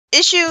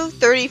Issue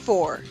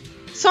 34.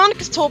 Sonic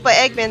is told by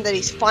Eggman that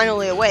he's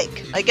finally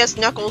awake. I guess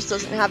Knuckles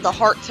doesn't have the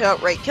heart to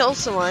outright kill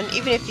someone,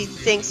 even if he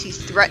thinks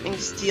he's threatening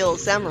to steal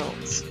his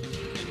emeralds.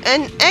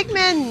 And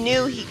Eggman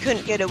knew he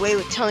couldn't get away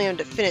with telling him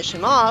to finish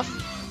him off,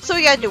 so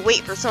he had to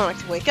wait for Sonic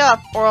to wake up,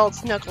 or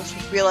else Knuckles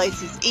would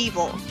realize he's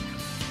evil.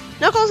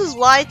 Knuckles is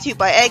lied to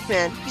by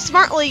Eggman. He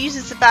smartly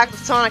uses the fact that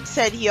Sonic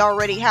said he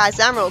already has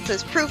emeralds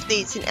as proof that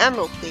he's an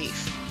emerald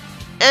thief.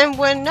 And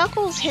when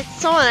Knuckles hits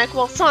Sonic,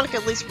 well, Sonic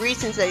at least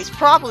reasons that he's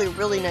probably a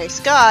really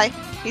nice guy.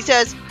 He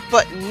says,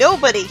 but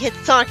nobody hits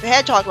Sonic the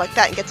Hedgehog like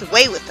that and gets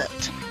away with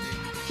it.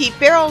 He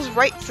barrels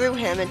right through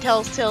him and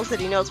tells Tails that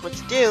he knows what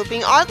to do,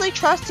 being oddly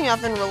trusting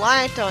of and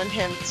reliant on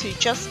him to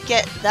just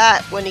get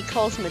that when he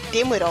calls him a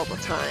dimwit all the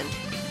time.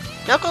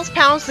 Knuckles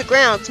pounds the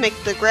ground to make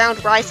the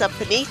ground rise up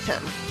beneath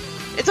him.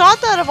 It's odd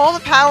that of all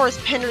the powers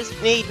Pender's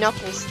made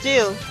Knuckles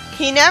do,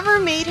 he never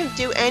made him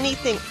do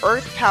anything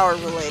Earth power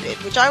related,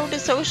 which I would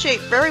associate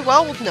very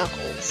well with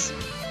Knuckles.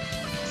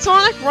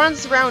 Sonic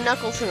runs around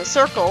Knuckles in a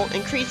circle,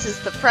 increases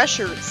the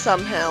pressure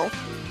somehow,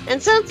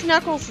 and sends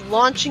Knuckles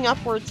launching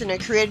upwards in a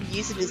creative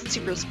use of his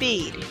super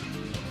speed.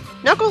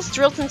 Knuckles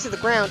drills into the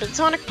ground and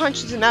Sonic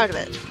punches him out of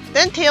it.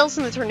 Then Tails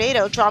in the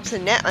tornado drops a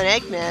net on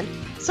Eggman.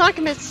 Sonic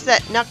admits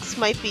that Knuckles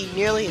might be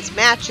nearly his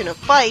match in a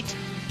fight,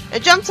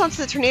 and jumps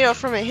onto the tornado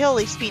from a hill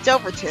he speeds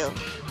over to.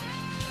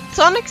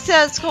 Sonic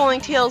says,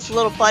 calling Tails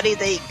little buddy,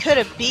 that he could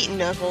have beaten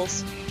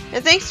Knuckles,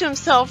 and thinks to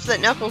himself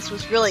that Knuckles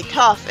was really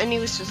tough and he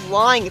was just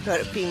lying about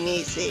it being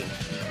easy.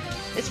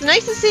 It's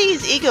nice to see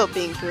his ego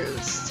being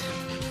bruised.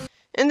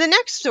 In the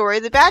next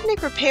story, the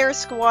Badnik Repair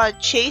Squad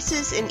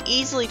chases and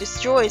easily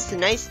destroys the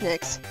Nice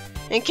Nicks,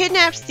 and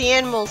kidnaps the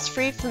animals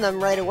free from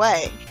them right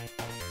away.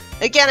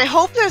 Again, I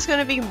hope there's going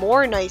to be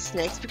more Nice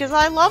Nicks, because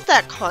I love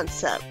that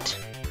concept.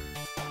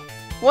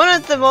 One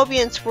of the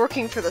Mobians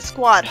working for the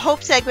squad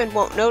hopes Eggman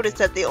won't notice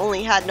that they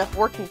only had enough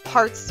working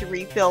parts to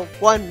rebuild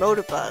one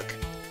Motobug.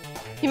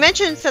 He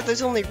mentions that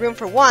there's only room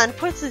for one,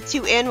 puts the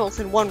two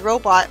animals in one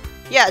robot.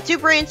 Yeah, two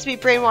brains to be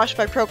brainwashed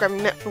by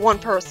programming meant for one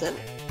person.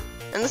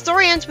 And the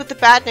story ends with the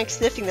Badnik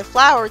sniffing the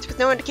flowers with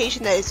no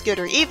indication that he's good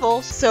or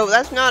evil, so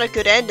that's not a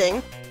good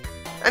ending.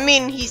 I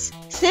mean, he's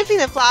sniffing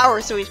the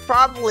flowers, so he's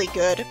probably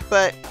good,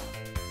 but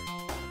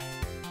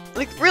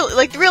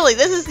really,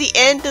 this is the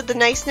end of the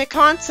Nice Nick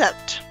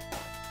concept.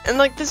 And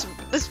this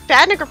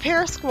Badnik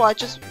Repair Squad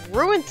just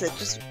ruins it,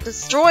 just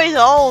destroys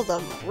all of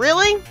them.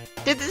 Really?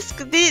 Did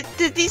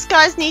these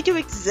guys need to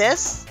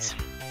exist?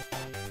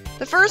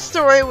 The first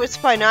story was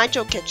by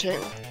Nigel Kitching,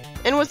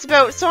 and was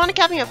about Sonic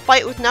having a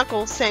fight with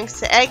Knuckles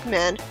thanks to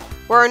Eggman,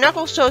 where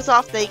Knuckles shows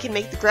off that he can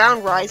make the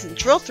ground rise and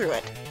drill through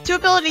it, two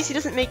abilities he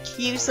doesn't make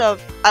use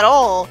of at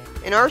all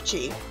in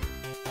Archie.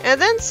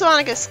 And then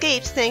Sonic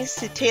escapes thanks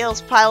to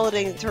Tails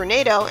piloting the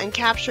tornado and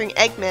capturing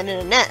Eggman in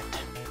a net.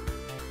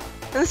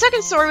 And the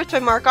second story was by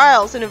Mark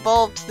Isles and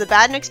involved the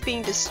Badniks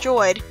being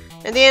destroyed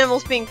and the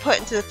animals being put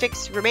into the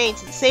fixed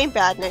remains of the same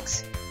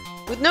Badniks,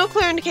 with no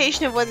clear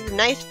indication of whether the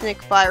Nice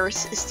Nick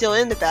virus is still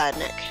in the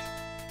Badnik.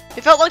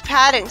 It felt like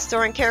padding,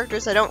 storing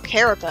characters I don't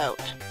care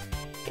about.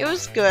 It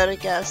was good, I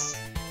guess.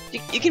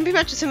 You can pretty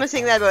much assume I'm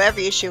saying that about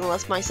every issue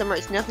unless my summary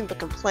is nothing but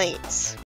complaints.